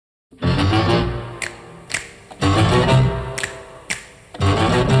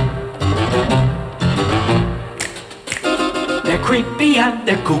creepy and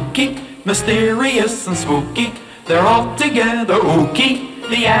they're kooky, mysterious and spooky. They're all together ooky,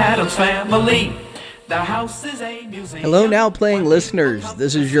 the Addams Family. Their house is a museum. Hello, Now Playing listeners.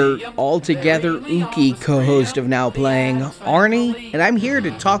 This is your altogether ooky co-host of Now Playing, Arnie, and I'm here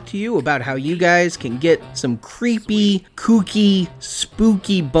to talk to you about how you guys can get some creepy, kooky,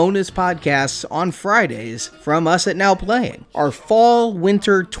 spooky bonus podcasts on Fridays from us at Now Playing. Our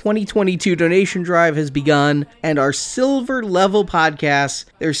fall-winter 2022 donation drive has begun, and our silver level podcasts,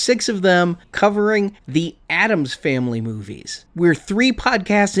 there's 6 of them, covering the Addams Family movies. We're 3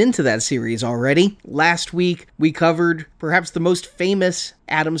 podcasts into that series already. Last week, we covered perhaps the most famous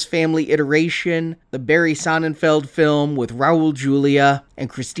Addams Family iteration, the Barry Sonnenfeld film with Raul Julia and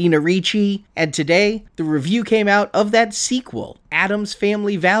Christina Ricci, and today, the review came out of that sequel, Addams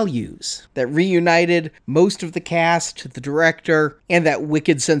Family Values, that reunited most of the cast, the director, and that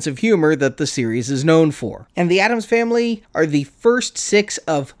wicked sense of humor that the series is known for. And the Addams Family are the first 6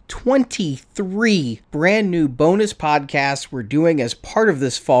 of 23 brand new bonus podcasts we're doing as part of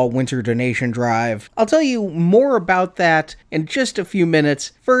this fall-winter donation drive. I'll tell you more about that in just a few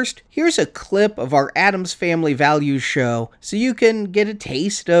minutes. First, here's a clip of our Addams Family Values show so you can get a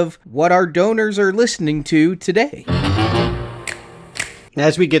taste of what our donors are listening to today.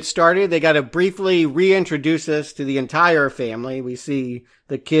 As we get started, they got to briefly reintroduce us to the entire family. We see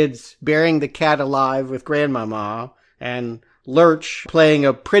the kids burying the cat alive with Grandmama, and Lurch playing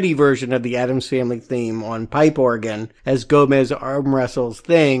a pretty version of the Addams Family theme on pipe organ as Gomez arm wrestles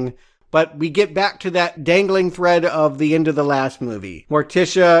Thing. But we get back to that dangling thread of the end of the last movie.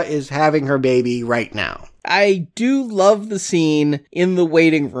 Morticia is having her baby right now. I do love the scene in the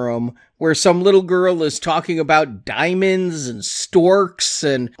waiting room where some little girl is talking about diamonds and storks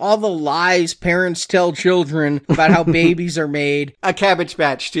and all the lies parents tell children about how babies are made. A Cabbage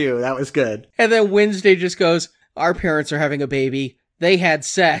Patch, too. That was good. And then Wednesday just goes, our parents are having a baby. They had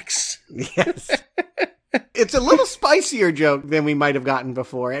sex. Yes. It's a little spicier joke than we might have gotten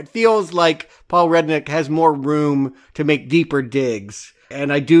before. It feels like Paul Rudnick has more room to make deeper digs.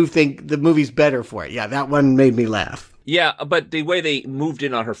 And I do think the movie's better for it. Yeah, that one made me laugh. Yeah, but the way they moved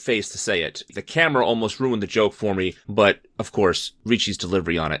in on her face to say it, the camera almost ruined the joke for me. But, of course, Ricci's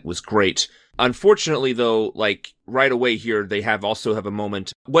delivery on it was great. Unfortunately, though, like, right away here, they also have a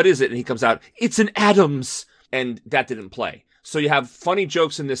moment. What is it? And he comes out, it's an Addams! And that didn't play. So you have funny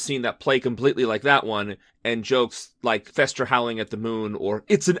jokes in this scene that play completely like that one, and jokes like Fester howling at the moon or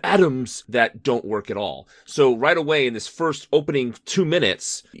it's an Addams that don't work at all. So right away in this first opening 2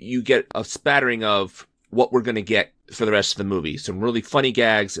 minutes, you get a spattering of what we're going to get for the rest of the movie. Some really funny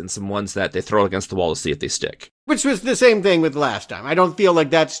gags and some ones that they throw against the wall to see if they stick. Which was the same thing with last time. I don't feel like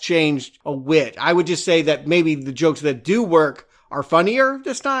that's changed a whit. I would just say that maybe the jokes that do work are funnier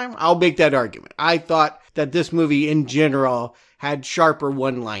this time. I'll make that argument. I thought that this movie in general had sharper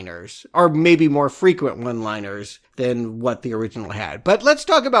one-liners, or maybe more frequent one-liners than what the original had. But let's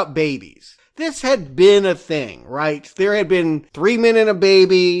talk about babies. This had been a thing, right? There had been 3 Men and a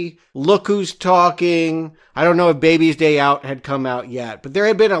Baby, Look Who's Talking. I don't know if Baby's Day Out had come out yet, but there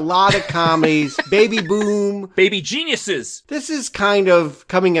had been a lot of comedies. Baby Boom. Baby Geniuses. This is kind of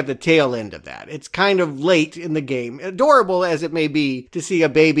coming at the tail end of that. It's kind of late in the game. Adorable as it may be to see a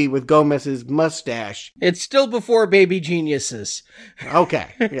baby with Gomez's mustache. It's still before Baby Geniuses. Okay,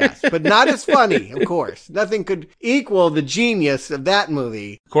 yes. But not as funny, of course. Nothing could equal the genius of that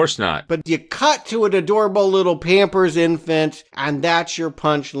movie. Of course not. But you cut to an adorable little Pampers infant, and that's your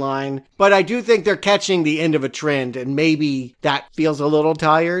punchline. But I do think they're catching the end of a trend, and maybe that feels a little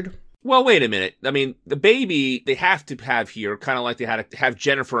tired. Well, wait a minute. I mean, the baby they have to have here, kind of like they had to have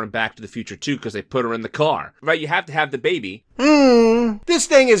Jennifer in Back to the Future 2 because they put her in the car. Right? You have to have the baby. This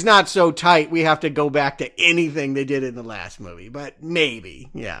thing is not so tight we have to go back to anything they did in the last movie, but maybe,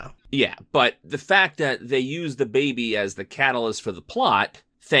 yeah. Yeah, but the fact that they use the baby as the catalyst for the plot,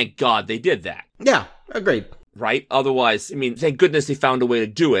 thank God they did that. Yeah, agreed. Right? Otherwise, I mean, thank goodness they found a way to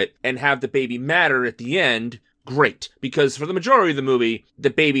do it and have the baby matter at the end. Great. Because for the majority of the movie, the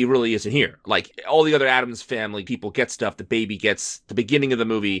baby really isn't here. Like, all the other Addams Family people get stuff, the baby gets the beginning of the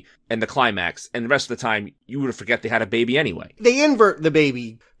movie and the climax, and the rest of the time, you would forget they had a baby anyway. They invert the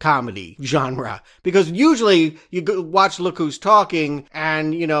baby comedy genre, because usually you go watch Look Who's Talking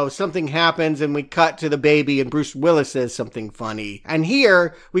and, you know, something happens and we cut to the baby and Bruce Willis says something funny. And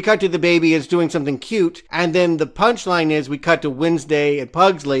here we cut to the baby as doing something cute, and then the punchline is we cut to Wednesday at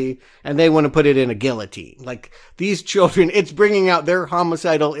Pugsley and they want to put it in a guillotine. Like, these children, it's bringing out their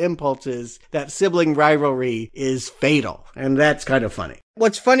homicidal impulses. That sibling rivalry is fatal, and that's kind of funny.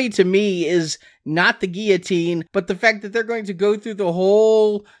 What's funny to me is not the guillotine, but the fact that they're going to go through the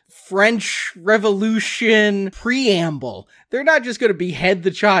whole French Revolution preamble. They're not just going to behead the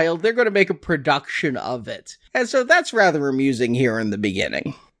child, they're going to make a production of it. And so that's rather amusing here in the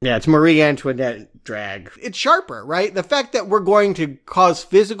beginning. Yeah, it's Marie Antoinette drag. It's sharper, right? The fact that we're going to cause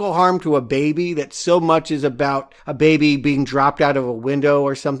physical harm to a baby, that so much is about a baby being dropped out of a window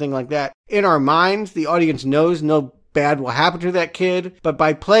or something like that. In our minds, the audience knows no bad will happen to that kid, but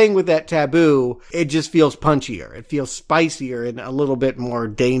by playing with that taboo, it just feels punchier. It feels spicier and a little bit more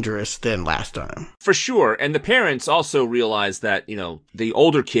dangerous than last time. For sure. And the parents also realize that, the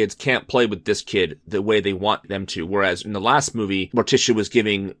older kids can't play with this kid the way they want them to. Whereas in the last movie, Morticia was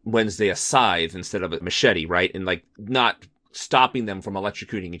giving Wednesday a scythe instead of a machete, right? And not stopping them from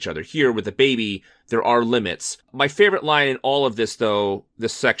electrocuting each other. Here with the baby, there are limits. My favorite line in all of this, though,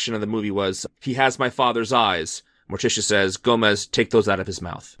 this section of the movie was, "He has my father's eyes." Morticia says, "Gomez, take those out of his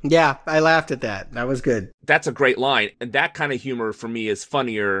mouth." Yeah, I laughed at that. That was good. That's a great line. And that kind of humor for me is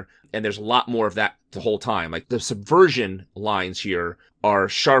funnier. And there's a lot more of that the whole time. The subversion lines here are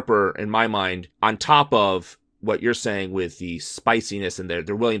sharper in my mind, on top of what you're saying with the spiciness, and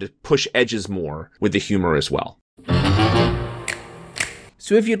they're willing to push edges more with the humor as well.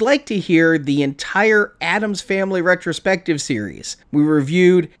 So if you'd like to hear the entire Addams Family retrospective series, we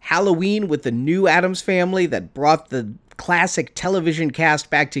reviewed Halloween with the new Addams Family that brought the classic television cast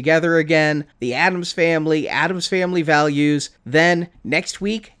back together again, the Addams Family Values, then next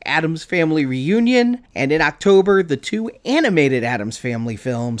week, Addams Family Reunion, and in October, the 2 animated Addams Family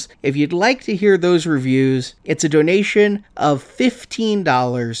films. If you'd like to hear those reviews, it's a donation of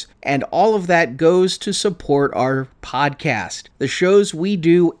 $15, and all of that goes to support our podcast. The shows we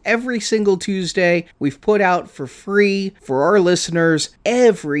do every single Tuesday, we've put out for free for our listeners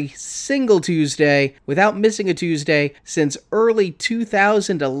every single Tuesday without missing a Tuesday since early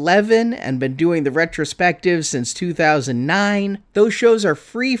 2011, and been doing the retrospective since 2009. Those shows are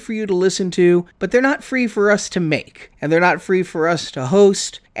free for you to listen to, but they're not free for us to make, and they're not free for us to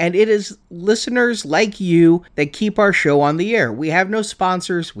host. And it is listeners like you that keep our show on the air. We have no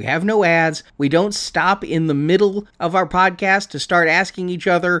sponsors. We have no ads. We don't stop in the middle of our podcast to start asking each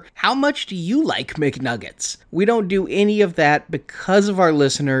other, how much do you like McNuggets? We don't do any of that because of our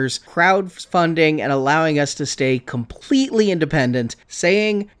listeners crowdfunding and allowing us to stay completely independent,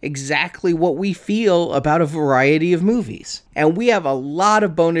 saying exactly what we feel about a variety of movies. And we have a lot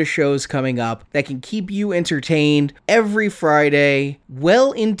of bonus shows coming up that can keep you entertained every Friday,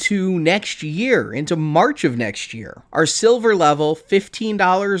 well into next year, into March of next year. Our silver level,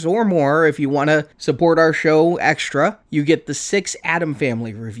 $15 or more if you want to support our show extra, you get the 6 Addams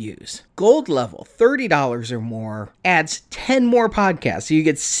Family reviews. Gold level, $30 or more, adds 10 more podcasts. So you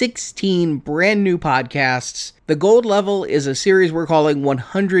get 16 brand new podcasts. The gold level is a series we're calling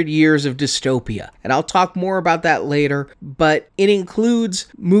 100 Years of Dystopia, and I'll talk more about that later, but it includes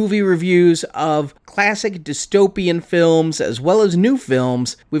movie reviews of classic dystopian films as well as new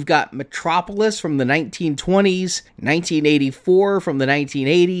films. We've got Metropolis from the 1920s, 1984 from the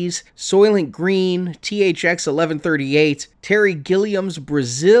 1980s, Soylent Green, THX 1138, Terry Gilliam's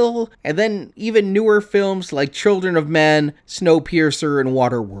Brazil, and then even newer films like Children of Men, Snowpiercer, and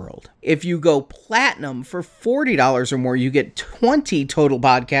Waterworld. If you go platinum for $40 or more, you get 20 total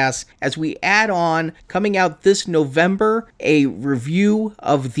podcasts as we add on, coming out this November, a review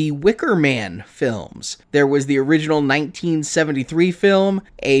of the Wicker Man films. There was the original 1973 film,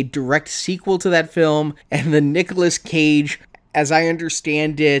 a direct sequel to that film, and the Nicolas Cage, as I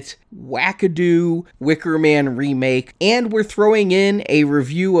understand it, wackadoo Wicker Man remake, and we're throwing in a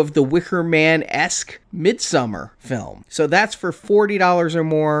review of the Wicker Man-esque Midsommar film. So that's for $40 or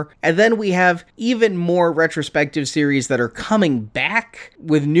more. And then we have even more retrospective series that are coming back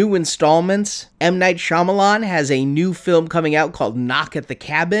with new installments. M. Night Shyamalan has a new film coming out called Knock at the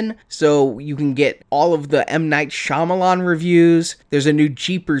Cabin, so you can get all of the M. Night Shyamalan reviews. There's a new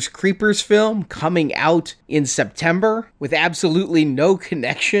Jeepers Creepers film coming out in September with absolutely no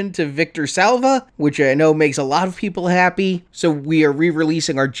connection to Victor Salva, which I know makes a lot of people happy. So we are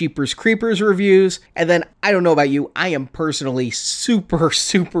re-releasing our Jeepers Creepers reviews. And then, I don't know about you, I am personally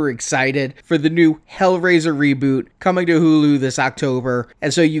super excited for the new Hellraiser reboot coming to Hulu this October.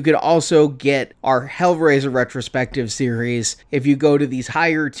 And so you could also get our Hellraiser retrospective series if you go to these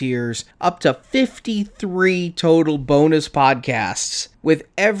higher tiers, up to 53 total bonus podcasts with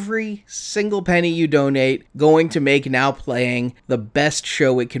every single penny you donate going to make Now Playing the best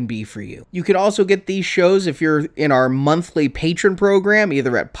show it can be for you. You can also get these shows if you're in our monthly patron program,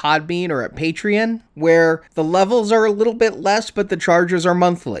 either at Podbean or at Patreon, where the levels are a little bit less, but the charges are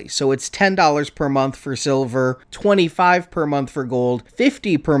monthly. So it's $10 per month for silver, $25 per month for gold,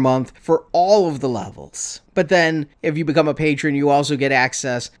 $50 per month for all of the levels. But then, if you become a patron, you also get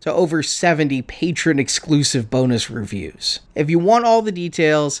access to over 70 patron-exclusive bonus reviews. If you want all the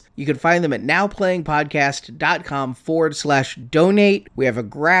details, you can find them at nowplayingpodcast.com/donate. We have a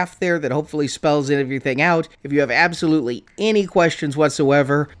graph there that hopefully spells everything out. If you have absolutely any questions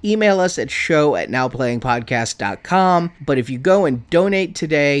whatsoever, email us at show@nowplayingpodcast.com. But if you go and donate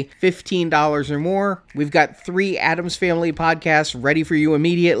today, $15 or more, we've got 3 Addams Family podcasts ready for you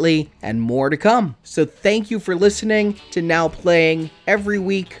immediately, and more to come. So thank you for listening to Now Playing every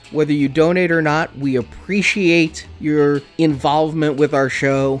week. Whether you donate or not, we appreciate your involvement with our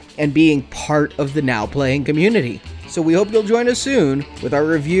show and being part of the Now Playing community. So we hope you'll join us soon with our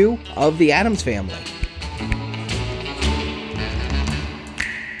review of The Addams Family.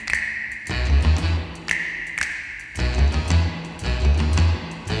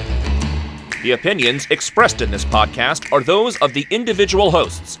 The opinions expressed in this podcast are those of the individual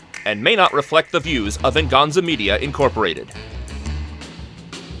hosts and may not reflect the views of Venganza Media Incorporated.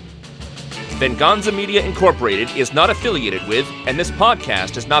 Venganza Media Incorporated is not affiliated with, and this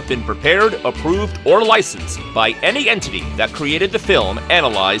podcast has not been prepared, approved, or licensed by any entity that created the film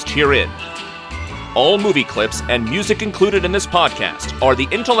analyzed herein. All movie clips and music included in this podcast are the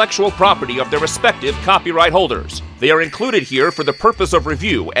intellectual property of their respective copyright holders. They are included here for the purpose of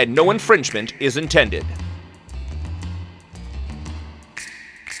review, and no infringement is intended.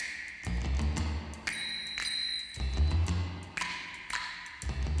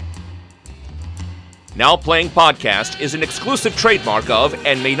 Now Playing Podcast is an exclusive trademark of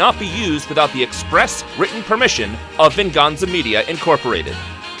and may not be used without the express written permission of Venganza Media Incorporated.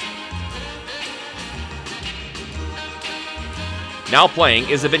 Now Playing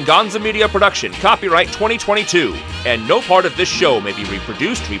is a Venganza Media production, copyright 2022, and no part of this show may be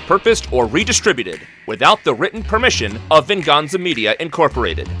reproduced, repurposed, or redistributed without the written permission of Venganza Media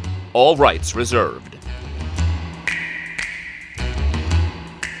Incorporated. All rights reserved.